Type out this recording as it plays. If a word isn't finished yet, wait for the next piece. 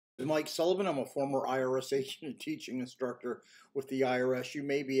Mike Sullivan. I'm a former IRS agent and teaching instructor with the IRS. You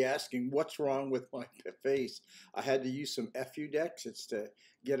may be asking, what's wrong with my face? I had to use some FUDEX. It's to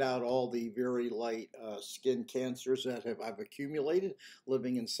get out all the very light skin cancers that I've accumulated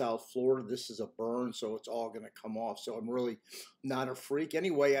living in South Florida. This is a burn, so it's all going to come off. So I'm really not a freak.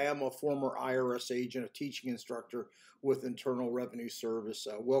 Anyway, I am a former IRS agent, a teaching instructor with Internal Revenue Service.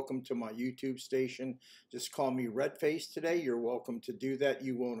 Welcome to my YouTube station. Just call me Redface today. You're welcome to do that.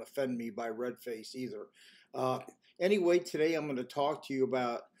 You won't offend me by Redface either. Anyway, today I'm going to talk to you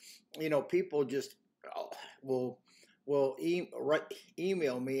about, people just will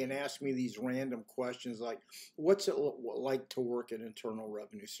email me and ask me these random questions like, what's it like to work at Internal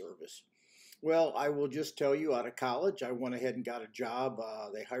Revenue Service? Well, I will just tell you, out of college, I went ahead and got a job.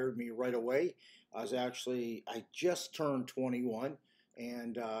 They hired me right away. I just turned 21,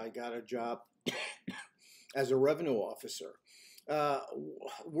 and I got a job as a revenue officer.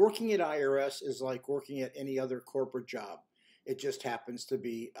 Working at IRS is like working at any other corporate job. It just happens to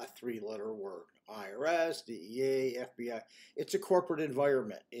be a three-letter word. IRS, DEA, FBI. It's a corporate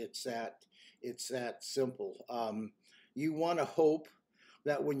environment. It's that simple. You want to hope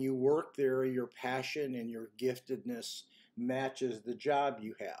that when you work there, your passion and your giftedness matches the job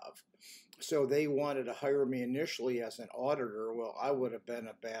you have. So they wanted to hire me initially as an auditor. Well, I would have been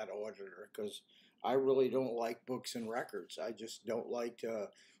a bad auditor because I really don't like books and records. I just don't like to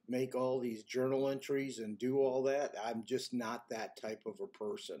make all these journal entries and do all that. I'm just not that type of a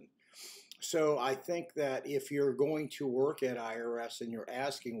person. So I think that if you're going to work at IRS and you're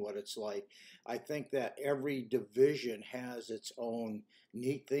asking what it's like, I think that every division has its own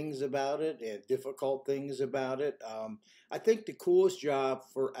neat things about it and difficult things about it. I think the coolest job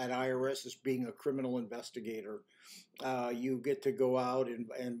at IRS is being a criminal investigator. You get to go out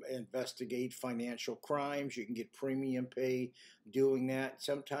and investigate financial crimes. You can get premium pay doing that.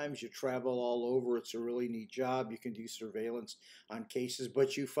 Sometimes you travel all over. It's a really neat job. You can do surveillance on cases,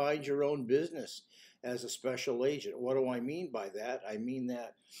 but you find your own business as a special agent. What do I mean by that? I mean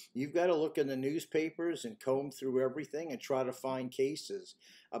that you've got to look in the newspapers and comb through everything and try to find cases.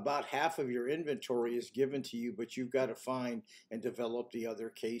 About half of your inventory is given to you, but you've got to find and develop the other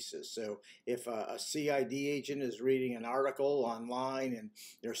cases. So if a CID agent is reading an article online and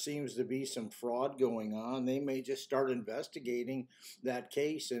there seems to be some fraud going on, they may just start investigating that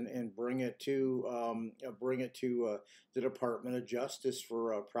case and bring it to the Department of Justice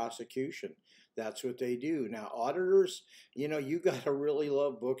for prosecution. That's what they do. Now, auditors, you got to really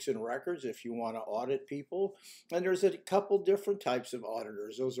love books and records if you want to audit people. And there's a couple different types of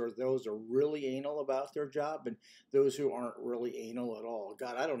auditors. Those are really anal about their job, and those who aren't really anal at all.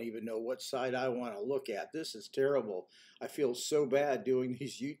 God, I don't even know what side I want to look at. This is terrible. I feel so bad doing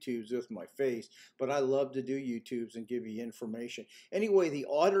these YouTubes with my face, but I love to do YouTubes and give you information. Anyway, the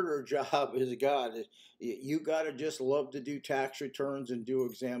auditor job is, God, you got to just love to do tax returns and do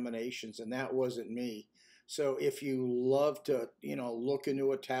examinations, and that wasn't me. So if you love to, look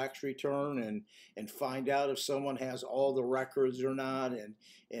into a tax return and find out if someone has all the records or not, and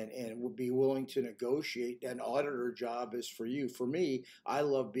would be willing to negotiate, an auditor job is for you. For me, I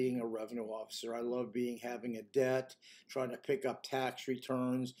love being a revenue officer. I love having a debt, trying to pick up tax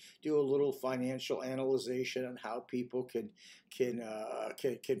returns, do a little financial analyzation on how people can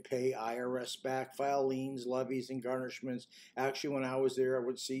pay IRS back, file liens, levies, and garnishments. Actually, when I was there, I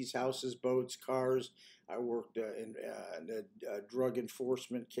would seize houses, boats, cars. I worked in drug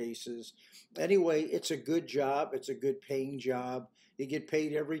enforcement cases. Anyway, it's a good job. It's a good paying job. You get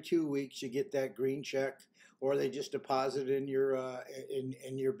paid every 2 weeks. You get that green check, or they just deposit it in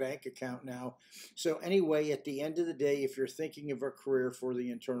your bank account now. So anyway, at the end of the day, if you're thinking of a career for the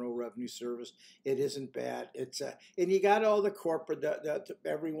Internal Revenue Service, it isn't bad. And you got all the corporate that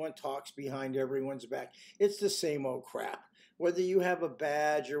everyone talks behind everyone's back. It's the same old crap. Whether you have a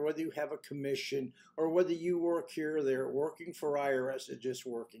badge or whether you have a commission or whether you work here or there, working for IRS is just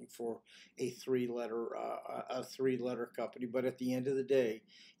working for a three-letter company. But at the end of the day,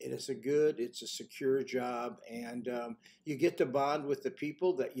 it's a secure job, and you get to bond with the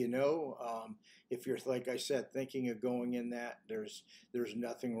people that you know. If you're, like I said, thinking of going in that, there's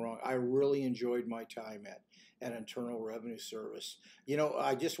nothing wrong. I really enjoyed my time at Internal Revenue Service.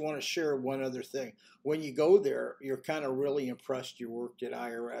 I just want to share one other thing. When you go there, you're kind of really impressed you worked at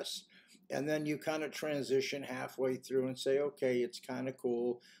IRS. And then you kind of transition halfway through and say, okay, it's kind of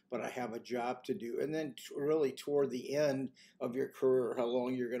cool, but I have a job to do. And then really toward the end of your career, how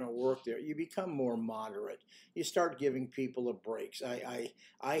long you're going to work there, you become more moderate. You start giving people a break.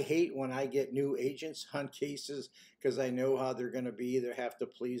 I hate when I get new agents on cases because I know how they're going to be. They have to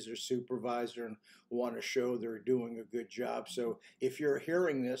please their supervisor and want to show they're doing a good job. So if you're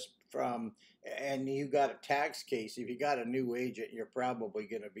hearing this from and you got a tax case, if you got a new agent, you're probably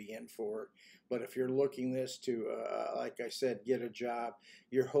going to be in for it. But if you're looking this to, like I said, get a job,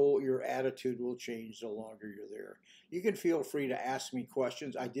 your attitude will change the longer you're there. You can feel free to ask me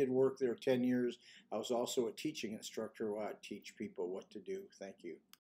questions. I did work there 10 years. I was also a teaching instructor where I teach people what to do. Thank you.